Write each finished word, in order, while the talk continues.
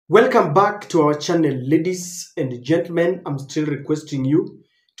Welcome back to our channel, ladies and gentlemen. I'm still requesting you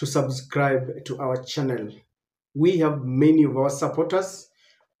to subscribe to our channel. We have many of our supporters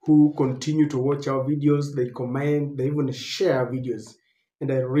who continue to watch our videos. They comment, they even share videos, and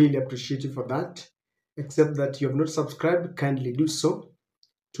I really appreciate you for that. Except that you have not subscribed, kindly do so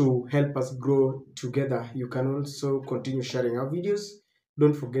to help us grow together. You can also continue sharing our videos.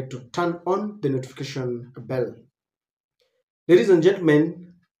 Don't forget to turn on the notification bell. Ladies and gentlemen,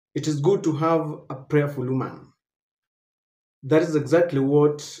 it is good to have a prayerful woman. That is exactly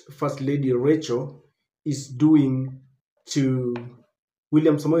what First Lady Rachel is doing to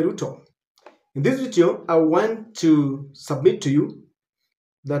William Samoei Ruto. In this video, I want to submit to you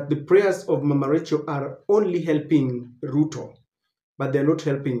that the prayers of Mama Rachel are only helping Ruto, but they're not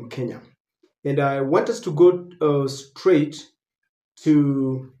helping Kenya. And I want us to go straight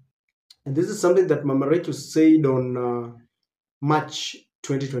to, and this is something that Mama Rachel said on March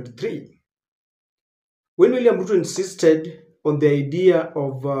 2023. When William Ruto insisted on the idea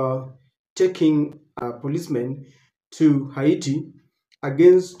of taking policemen to Haiti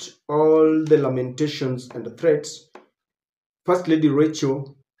against all the lamentations and the threats, First Lady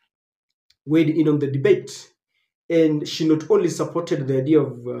Rachel weighed in on the debate. And she not only supported the idea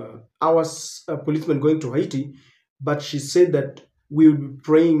of our policemen going to Haiti, but she said that we will be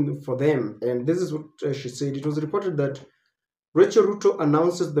praying for them. And this is what she said. It was reported that Rachel Ruto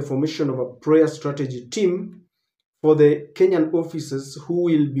announces the formation of a prayer strategy team for the Kenyan officers who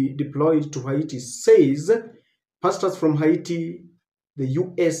will be deployed to Haiti. Says pastors from Haiti, the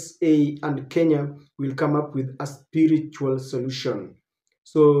USA, and Kenya will come up with a spiritual solution.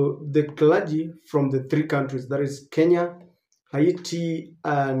 So the clergy from the three countries, that is Kenya, Haiti,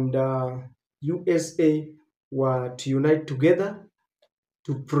 and USA, were to unite together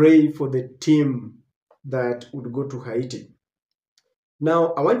to pray for the team that would go to Haiti.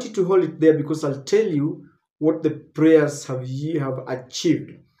 Now, I want you to hold it there because I'll tell you what the prayers have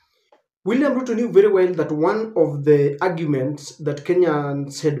achieved. William Ruto knew very well that one of the arguments that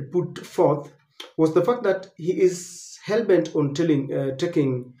Kenyans had put forth was the fact that he is hell-bent on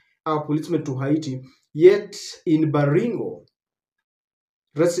taking our policemen to Haiti, yet in Baringo,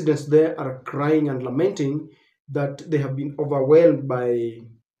 residents there are crying and lamenting that they have been overwhelmed by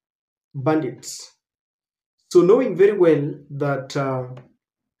bandits. So knowing very well that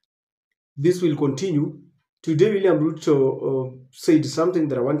this will continue, today William Ruto said something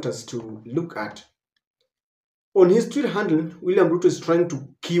that I want us to look at. On his Twitter handle, William Ruto is trying to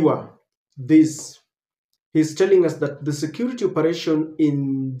cure this. He's telling us that the security operation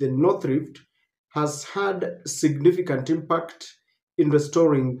in the North Rift has had significant impact in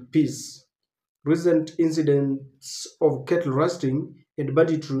restoring peace. Recent incidents of cattle rusting and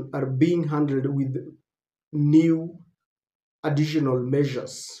banditry are being handled with new additional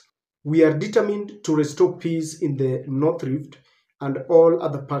measures. We are determined to restore peace in the North Rift and all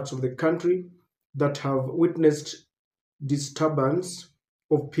other parts of the country that have witnessed disturbance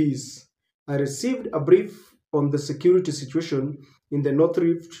of peace. I received a brief on the security situation in the North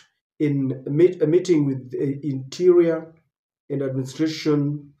Rift in a meeting with the Interior and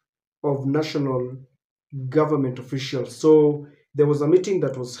Administration of National Government officials. So there was a meeting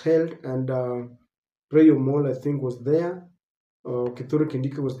that was held, and Rayo Mall, I think, was there. Kithure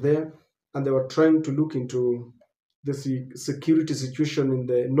Kindiki was there, and they were trying to look into the security situation in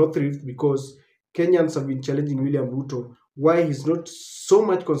the North Rift because Kenyans have been challenging William Ruto why he's not so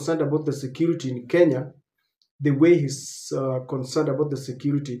much concerned about the security in Kenya the way he's concerned about the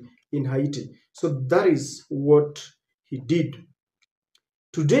security in Haiti. So that is what he did.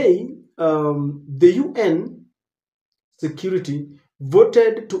 Today, the UN security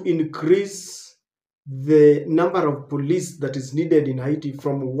voted to increase the number of police that is needed in Haiti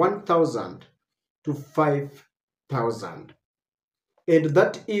from 1,000 to 5,000. And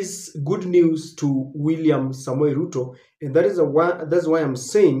that is good news to William Samoei Ruto. And that's why I'm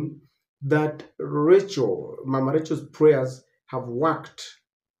saying that Mama Rachel's prayers have worked.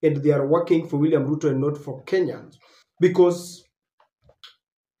 And they are working for William Ruto and not for Kenyans. Because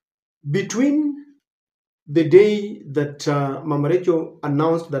between the day that Mama Rachel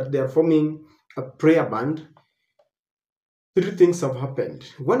announced that they are forming a prayer band, three things have happened.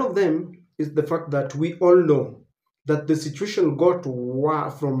 One of them is the fact that we all know that the situation got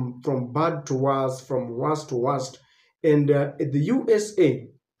from bad to worse, from worse to worst, and the USA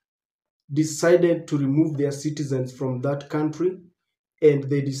decided to remove their citizens from that country, and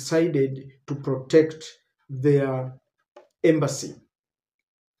they decided to protect their embassy.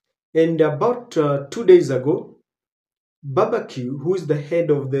 And about 2 days ago, Barbecue, who is the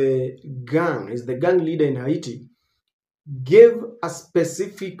head of the gang, is the gang leader in Haiti, gave a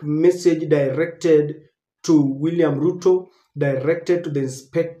specific message directed to William Ruto, directed to the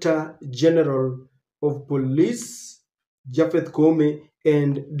Inspector General of Police, Japheth Kome,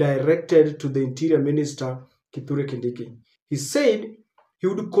 and directed to the Interior Minister, Kithure Kindiki. He said he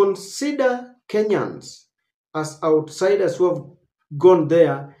would consider Kenyans as outsiders who have gone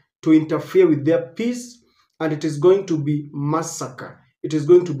there to interfere with their peace, and it is going to be massacre. It is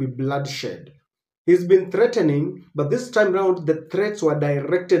going to be bloodshed. He's been threatening, but this time round, the threats were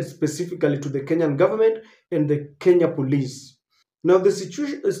directed specifically to the Kenyan government and the Kenya police. Now, the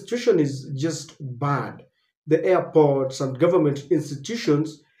situation is just bad. The airports and government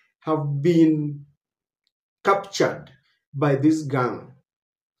institutions have been captured by this gang.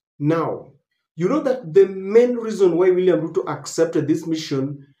 Now, you know that the main reason why William Ruto accepted this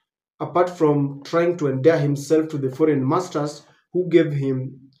mission, apart from trying to endear himself to the foreign masters who gave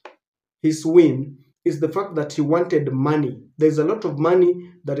him his win, is the fact that he wanted money. There's a lot of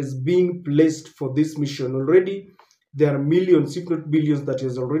money that is being placed for this mission. Already, there are millions, if not billions, that he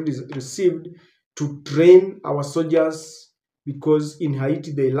has already received to train our soldiers, because in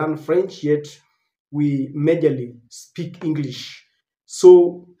Haiti they learn French, yet we majorly speak English.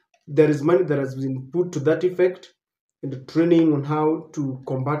 So there is money that has been put to that effect in the training on how to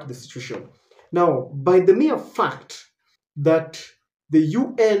combat the situation. Now, by the mere fact that the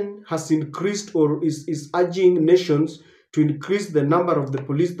UN has increased or is urging nations to increase the number of the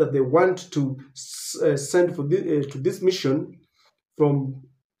police that they want to send for to this mission from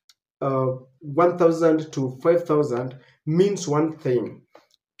 1,000 to 5,000 means one thing.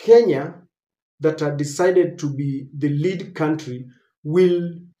 Kenya, that are decided to be the lead country,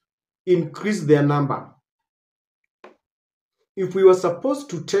 will increase their number. If we were supposed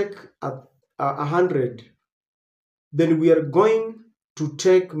to take 100, then we are going to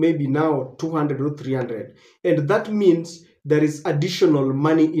take maybe now 200 or 300. And that means there is additional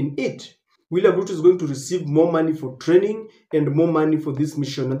money in it. William Ruto is going to receive more money for training and more money for this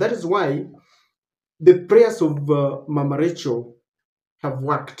mission. And that is why the prayers of Mama Rachel have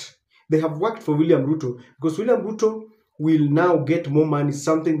worked. They have worked for William Ruto, because William Ruto will now get more money,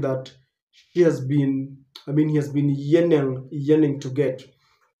 something that he has been, he has been yearning to get.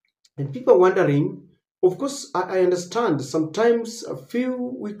 And people are wondering, of course, I understand. Sometimes a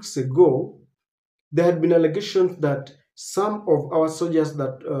few weeks ago, there had been allegations that some of our soldiers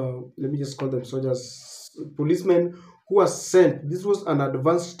that, let me just call them soldiers, policemen who were sent, this was an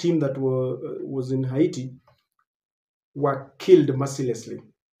advanced team that was in Haiti, were killed mercilessly.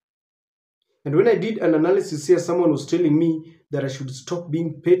 And when I did an analysis here, someone was telling me that I should stop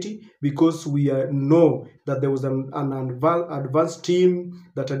being petty, because we know that there was an advanced team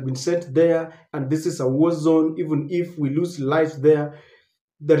that had been sent there, and this is a war zone. Even if we lose lives there,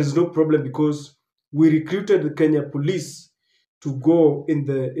 there is no problem, because we recruited the Kenya police to go in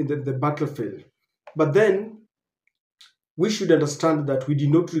the battlefield. But then we should understand that we did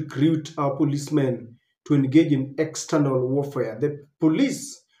not recruit our policemen to engage in external warfare. The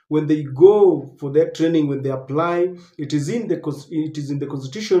police, when they go for their training, when they apply, it is in the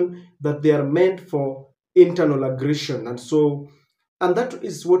constitution that they are meant for internal aggression. And that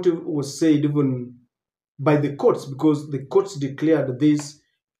is what was said even by the courts, because the courts declared this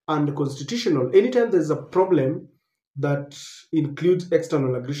unconstitutional. Anytime there's a problem that includes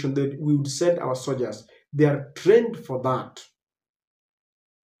external aggression, then we would send our soldiers. They are trained for that.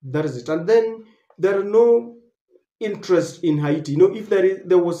 That is it. And then there are no interest in Haiti. If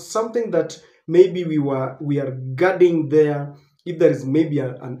there was something that maybe we are guarding there, if there is maybe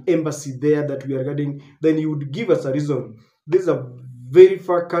an embassy there that we are guarding, then you would give us a reason. This is a very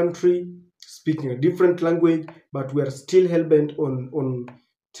far country, speaking a different language, but we are still hell-bent on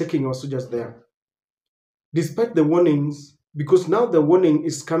taking our soldiers there. Despite the warnings, because now the warning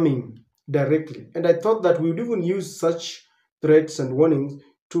is coming directly. And I thought that we would even use such threats and warnings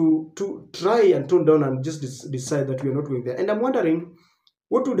to try and tone down and just decide that we are not going there. And I'm wondering,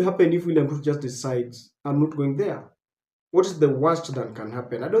 what would happen if William Ruto just decides, I'm not going there? What is the worst that can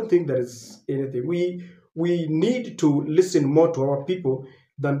happen? I don't think there is anything. We need to listen more to our people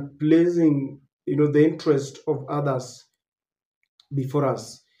than placing the interest of others before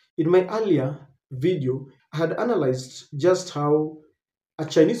us. In my earlier video, I had analyzed just how a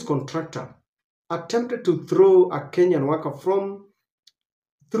Chinese contractor attempted to throw a Kenyan worker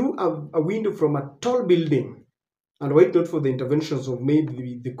through a window from a tall building. And wait not for the interventions of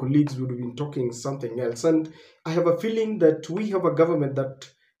maybe the colleagues would have been talking something else. And I have a feeling that we have a government that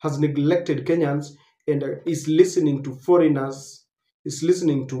has neglected Kenyans and is listening to foreigners, is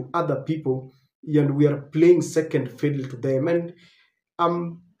listening to other people, and we are playing second fiddle to them. And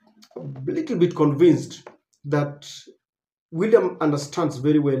I'm a little bit convinced that William understands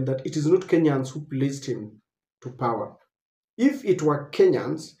very well that it is not Kenyans who placed him to power. If it were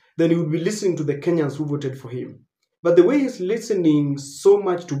Kenyans, then he would be listening to the Kenyans who voted for him. But the way he's listening so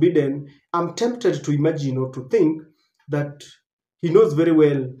much to Biden, I'm tempted to imagine or to think that he knows very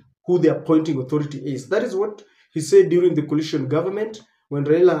well who the appointing authority is. That is what he said during the coalition government when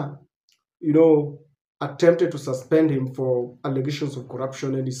Raila, you know, attempted to suspend him for allegations of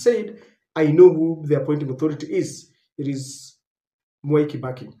corruption. And he said, I know who the appointing authority is. It is Mwai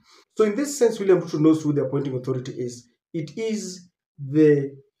Kibaki. So in this sense, William Ruto knows who the appointing authority is. It is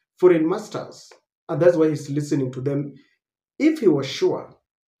the foreign masters, and that's why he's listening to them. If he was sure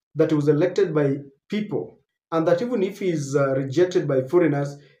that he was elected by people, and that even if he is rejected by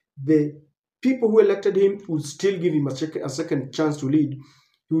foreigners, the people who elected him would still give him a second chance to lead,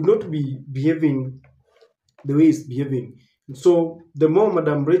 he would not be behaving the way he's behaving. So the more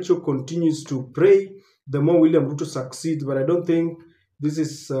Madam Rachel continues to pray, the more William Ruto succeeds. But I don't think this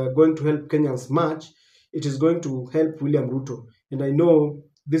is going to help Kenyans much. It is going to help William Ruto. And I know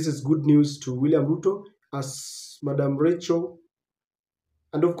this is good news to William Ruto as Madam Rachel.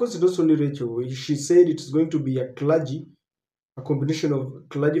 And of course, it's not only Rachel. She said it is going to be a clergy, a combination of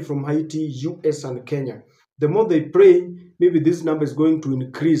clergy from Haiti, US, and Kenya. The more they pray, maybe this number is going to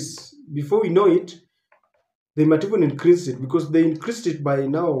increase. Before we know it, they might even increase it because they increased it by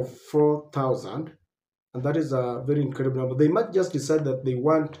now 4,000. And that is a very incredible number. They might just decide that they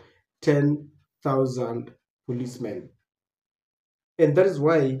want 10,000 policemen. And that is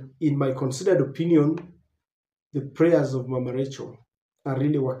why, in my considered opinion, the prayers of Mama Rachel are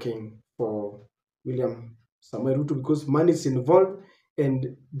really working for William Samoei Ruto because money is involved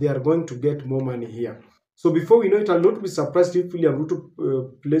and they are going to get more money here. So before we know it, I'll not be surprised if William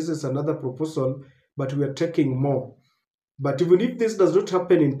Ruto places another proposal, but we are taking more. But even if this does not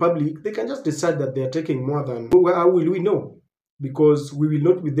happen in public, they can just decide that they are taking more than. How will we know? Because we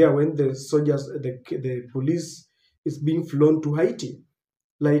will not be there when the soldiers, the police is being flown to Haiti.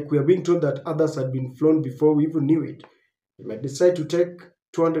 Like we are being told that others had been flown before we even knew it. They might decide to take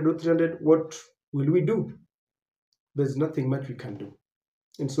 200 or 300. What will we do? There's nothing much we can do.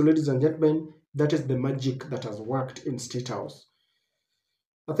 And so, ladies and gentlemen, that is the magic that has worked in State House.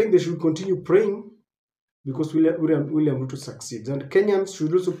 I think they should continue praying because William Ruto succeeds. And Kenyans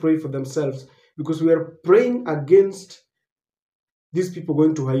should also pray for themselves because we are praying against these people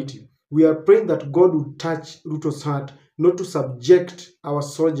going to Haiti. We are praying that God would touch Ruto's heart not to subject our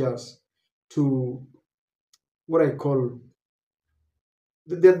soldiers to what I call,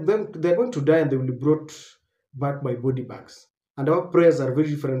 they're going to die and they will be brought back by body bags. And our prayers are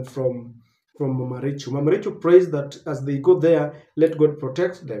very different from Mama Rachel. Mama Rachel prays that as they go there, let God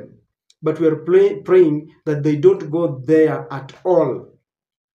protect them. But we are praying that they don't go there at all.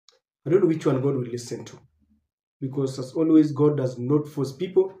 I don't know which one God will listen to. Because as always, God does not force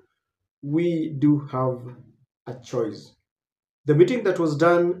people. We do have a choice. The meeting that was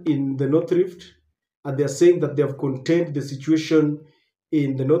done in the North Rift, and they're saying that they have contained the situation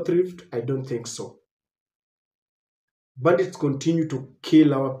in the North Rift, I don't think so. Bandits continue to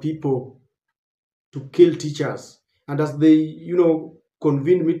kill our people, to kill teachers. And as they,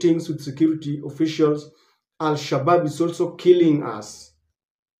 convene meetings with security officials, Al-Shabaab is also killing us.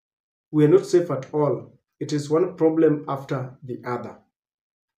 We are not safe at all. It is one problem after the other.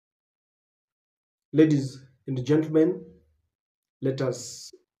 Ladies and gentlemen, let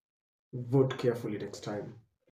us vote carefully next time.